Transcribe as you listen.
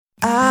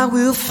I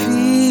will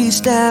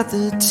feast at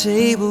the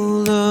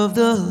table of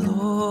the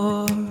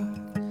Lord.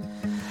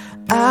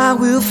 I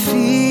will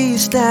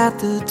feast at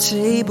the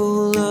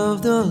table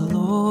of the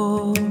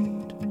Lord.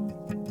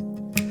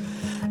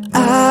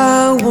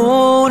 I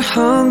won't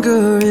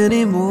hunger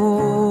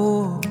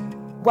anymore.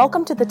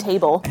 Welcome to The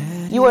Table.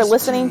 You are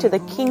listening to the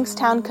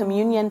Kingstown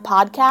Communion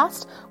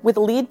podcast with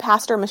lead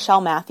pastor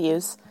Michelle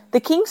Matthews. The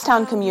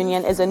Kingstown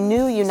Communion is a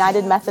new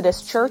United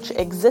Methodist church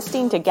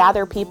existing to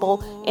gather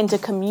people into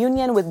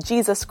communion with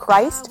Jesus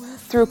Christ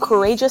through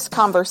courageous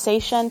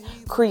conversation,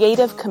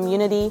 creative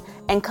community,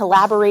 and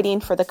collaborating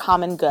for the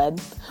common good.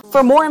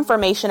 For more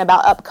information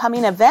about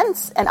upcoming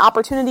events and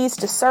opportunities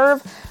to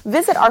serve,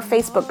 visit our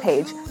Facebook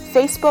page,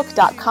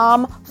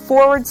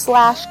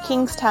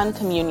 facebook.com/Kingstown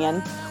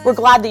Communion. We're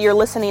glad that you're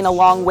listening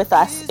along with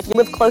us. If you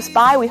live close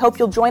by, we hope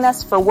you'll join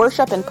us for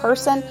worship in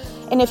person.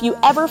 And if you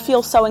ever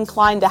feel so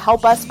inclined to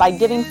help us by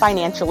giving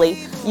financially,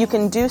 you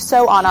can do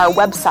so on our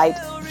website,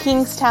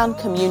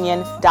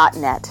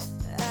 kingstowncommunion.net.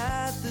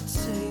 At the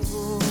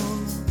table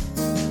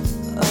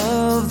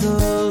of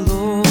the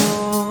Lord,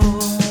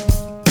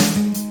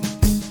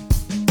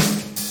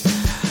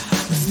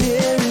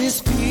 there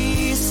is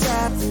peace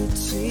at the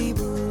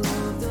table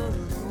of the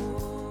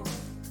Lord.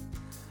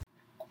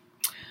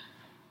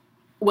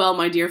 Well,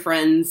 my dear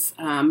friends,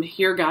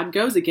 here God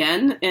goes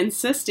again,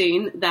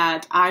 insisting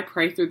that I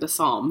pray through the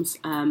Psalms.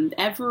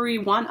 Every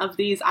one of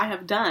these I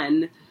have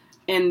done,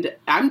 and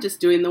I'm just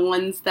doing the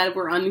ones that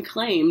were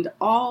unclaimed,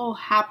 all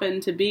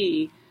happen to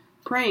be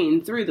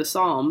praying through the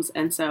Psalms,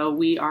 and so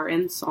we are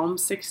in Psalm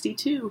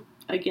 62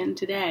 again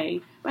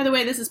today. By the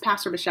way, this is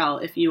Pastor Michelle,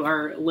 if you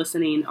are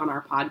listening on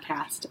our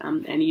podcast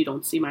and you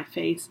don't see my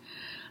face.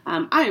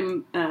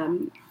 I'm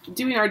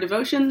doing our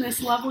devotion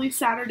this lovely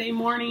Saturday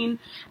morning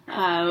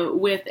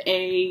with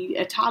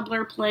a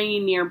toddler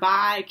playing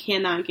nearby. I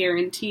cannot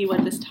guarantee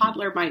what this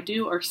toddler might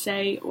do or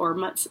say or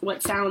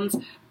what sounds,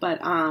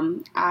 but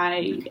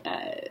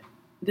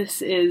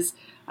this is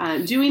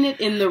doing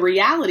it in the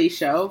reality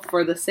show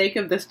for the sake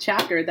of this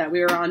chapter that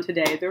we are on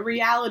today, the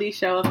reality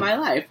show of my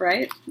life,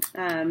 right?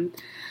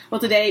 Well,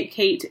 today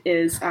Kate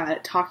is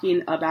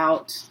talking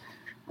about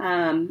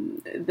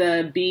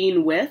the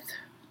being with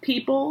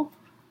people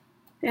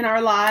in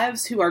our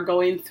lives who are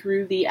going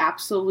through the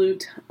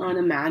absolute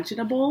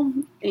unimaginable,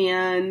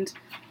 and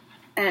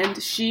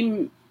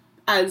she,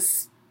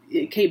 as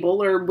Kate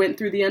Bowler went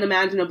through the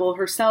unimaginable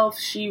herself,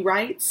 she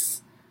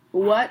writes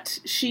what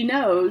she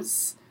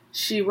knows.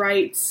 She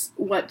writes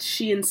what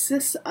she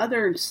insists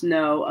others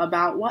know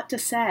about what to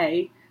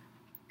say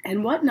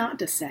and what not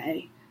to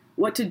say,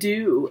 what to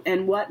do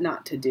and what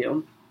not to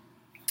do.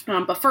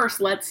 But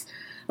first, let's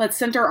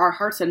center our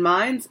hearts and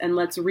minds, and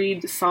let's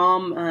read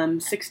Psalm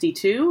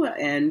 62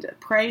 and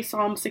pray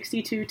Psalm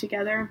 62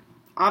 together.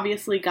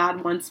 Obviously,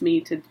 God wants me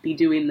to be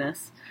doing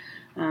this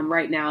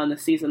right now in the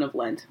season of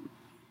Lent.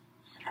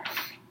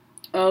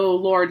 Oh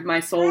Lord, my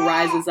soul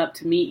rises up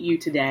to meet you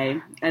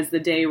today, as the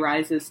day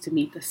rises to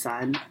meet the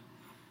sun.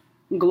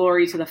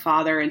 Glory to the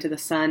Father, and to the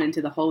Son, and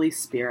to the Holy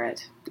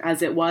Spirit,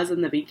 as it was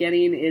in the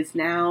beginning, is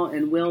now,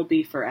 and will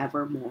be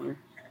forevermore.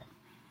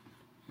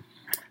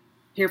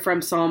 Here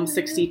from Psalm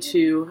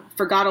 62,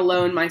 for God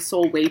alone my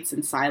soul waits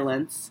in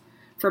silence.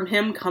 From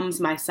him comes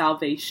my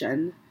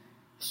salvation.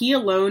 He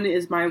alone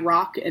is my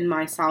rock and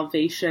my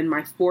salvation,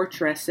 my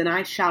fortress, and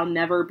I shall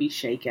never be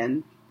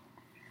shaken.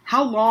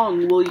 How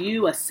long will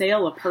you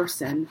assail a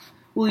person?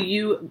 Will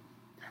you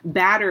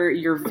batter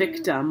your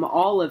victim,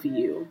 all of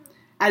you,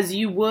 as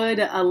you would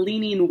a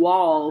leaning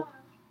wall,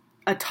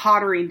 a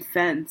tottering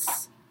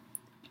fence?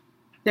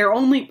 Their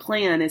only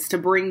plan is to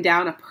bring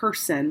down a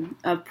person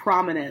of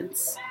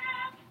prominence.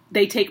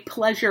 They take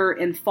pleasure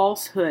in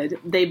falsehood.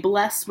 They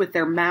bless with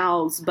their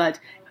mouths, but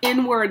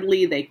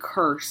inwardly they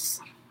curse.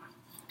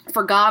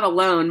 For God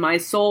alone my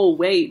soul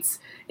waits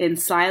in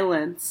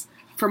silence,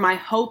 for my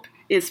hope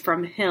is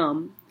from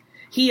him.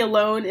 He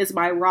alone is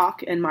my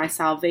rock and my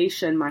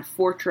salvation, my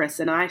fortress,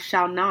 and I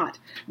shall not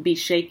be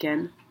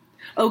shaken.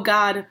 O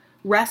God,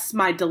 rest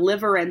my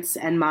deliverance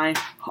and my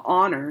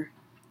honor.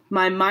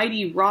 My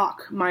mighty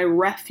rock, my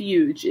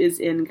refuge is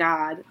in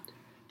God.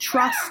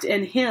 Trust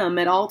in him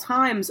at all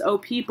times, O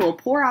people.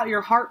 Pour out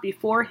your heart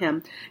before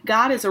him.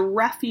 God is a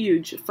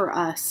refuge for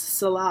us,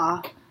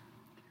 Selah.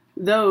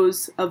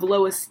 Those of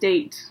low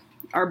estate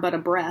are but a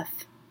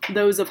breath.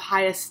 Those of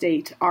high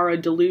estate are a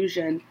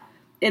delusion.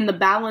 In the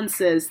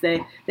balances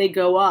they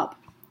go up,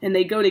 and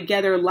they go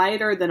together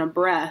lighter than a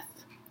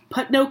breath.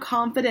 Put no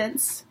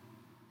confidence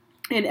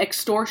in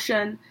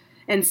extortion,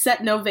 and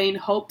set no vain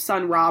hopes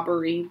on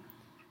robbery.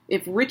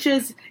 If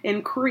riches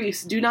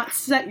increase, do not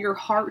set your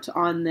heart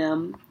on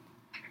them.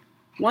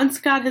 Once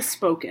God has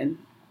spoken,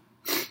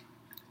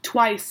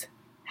 twice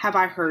have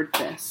I heard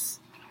this,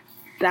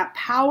 that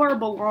power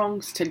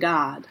belongs to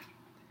God,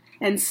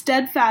 and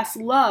steadfast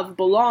love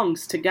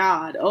belongs to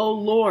God, O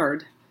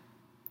Lord,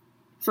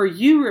 for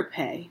you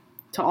repay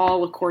to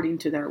all according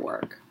to their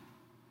work.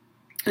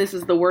 This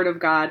is the word of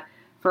God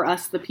for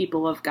us, the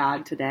people of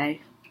God,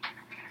 today.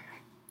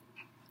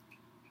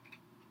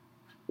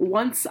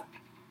 Once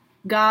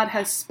God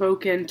has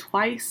spoken,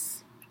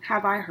 twice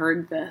have I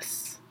heard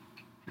this,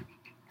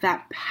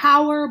 that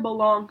power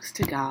belongs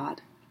to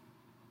God,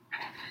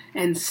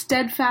 and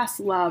steadfast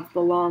love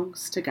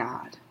belongs to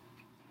God.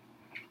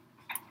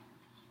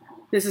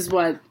 This is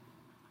what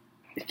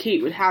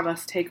Kate would have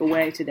us take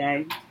away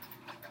today,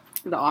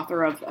 the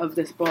author of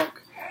this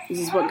book. This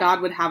is what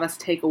God would have us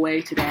take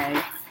away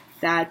today,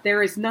 that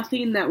there is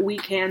nothing that we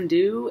can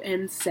do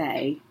and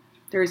say.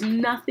 There is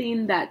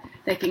nothing that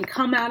can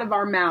come out of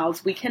our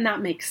mouths. We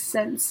cannot make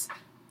sense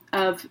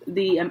of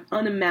the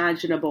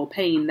unimaginable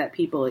pain that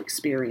people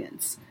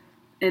experience.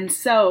 And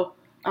so,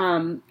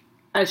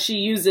 as she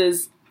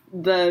uses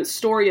the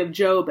story of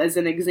Job as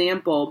an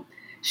example,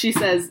 she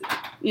says,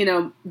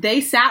 they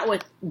sat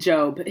with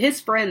Job.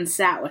 His friends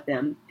sat with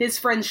him. His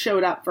friends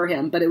showed up for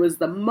him. But it was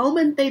the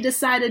moment they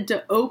decided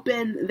to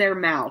open their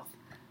mouth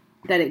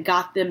that it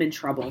got them in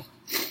trouble.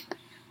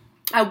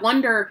 I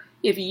wonder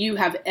if you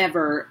have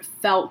ever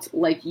felt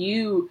like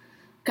you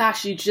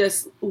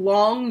just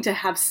long to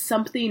have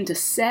something to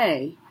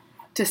say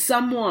to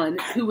someone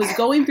who was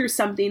going through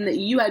something that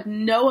you had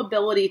no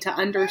ability to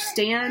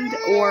understand,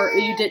 or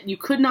you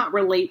could not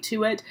relate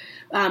to it,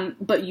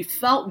 but you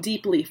felt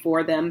deeply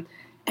for them.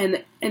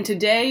 And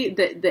today,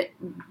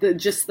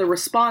 the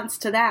response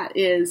to that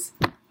is,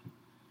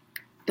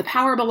 the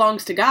power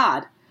belongs to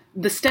God.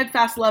 The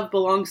steadfast love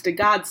belongs to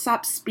God.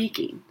 Stop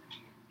speaking.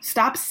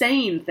 Stop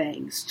saying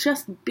things.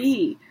 Just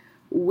be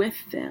with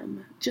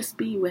them. Just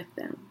be with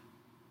them.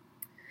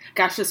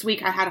 Gosh, this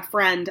week I had a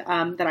friend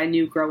that I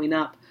knew growing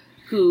up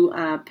who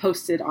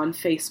posted on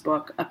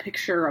Facebook a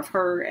picture of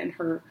her and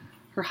her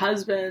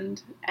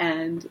husband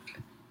and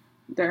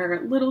their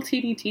little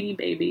teeny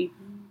baby.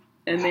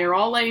 And they were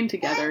all laying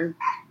together.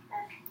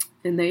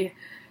 And they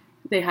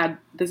had,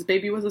 this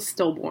baby was a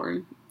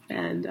stillborn.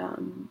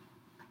 And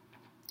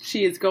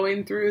she is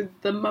going through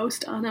the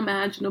most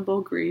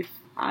unimaginable grief.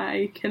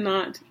 I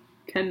cannot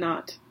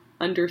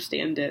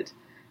understand it,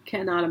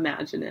 cannot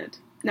imagine it.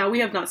 Now, we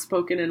have not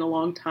spoken in a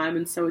long time,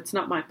 and so it's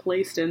not my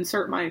place to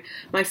insert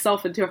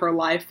myself into her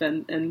life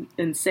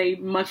and say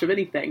much of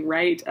anything,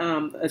 right?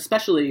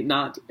 Especially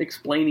not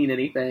explaining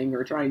anything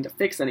or trying to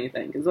fix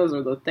anything, because those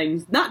are the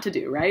things not to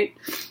do, right?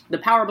 The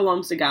power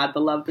belongs to God,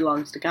 the love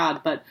belongs to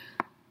God, but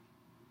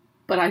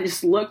I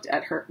just looked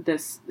at her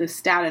this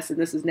status, and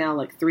this is now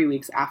like 3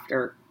 weeks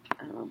after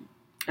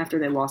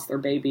they lost their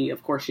baby.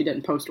 Of course, she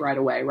didn't post right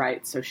away,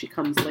 right? So she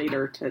comes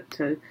later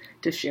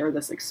to share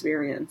this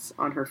experience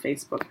on her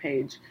Facebook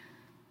page.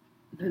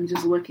 I'm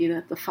just looking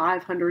at the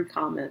 500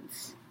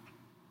 comments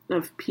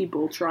of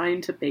people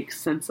trying to make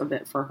sense of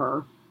it for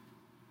her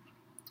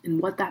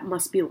and what that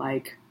must be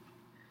like,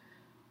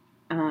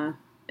 and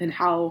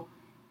how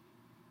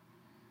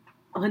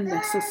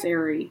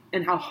unnecessary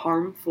and how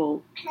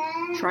harmful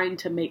trying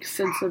to make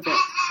sense of it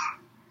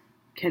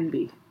can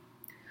be,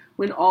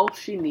 when all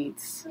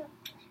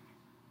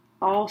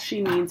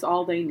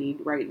they need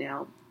right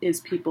now is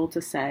people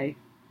to say,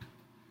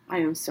 I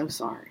am so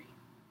sorry.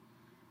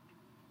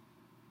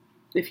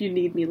 If you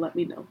need me, let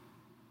me know.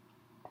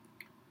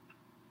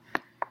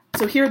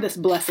 So hear this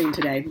blessing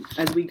today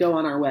as we go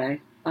on our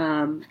way.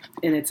 And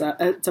it's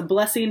a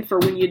blessing for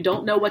when you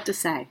don't know what to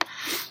say.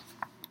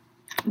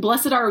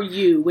 Blessed are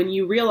you when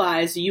you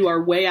realize you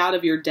are way out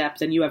of your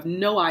depth and you have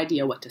no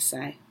idea what to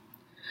say.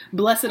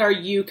 Blessed are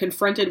you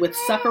confronted with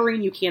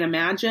suffering you can't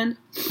imagine,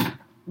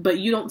 but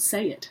you don't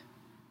say it.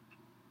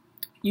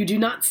 You do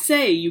not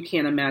say you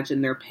can't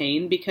imagine their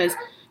pain because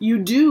you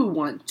do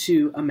want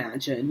to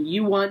imagine.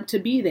 You want to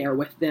be there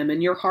with them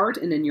in your heart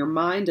and in your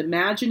mind,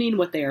 imagining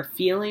what they are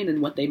feeling and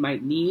what they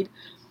might need.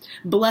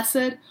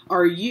 Blessed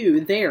are you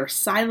there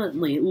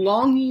silently,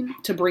 longing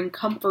to bring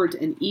comfort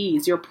and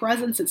ease. Your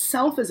presence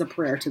itself is a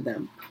prayer to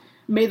them.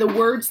 May the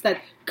words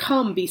that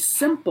come be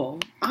simple.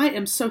 I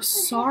am so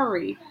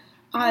sorry.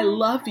 I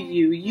love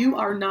you. You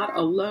are not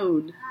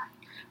alone.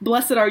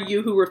 Blessed are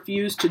you who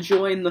refuse to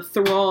join the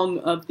throng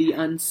of the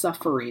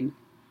unsuffering,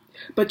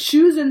 but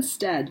choose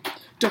instead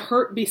to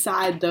hurt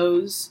beside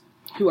those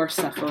who are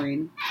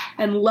suffering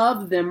and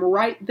love them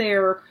right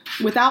there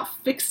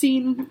without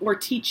fixing or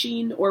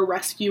teaching or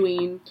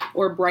rescuing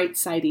or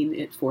bright-siding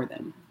it for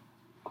them.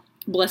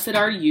 Blessed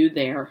are you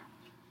there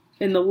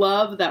in the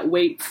love that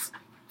waits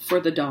for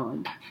the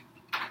dawn.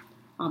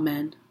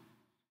 Amen.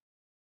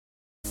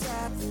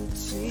 At the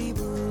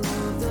table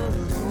of the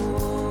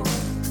Lord,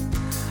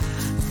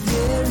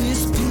 there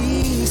is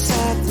peace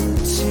at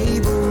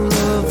the table.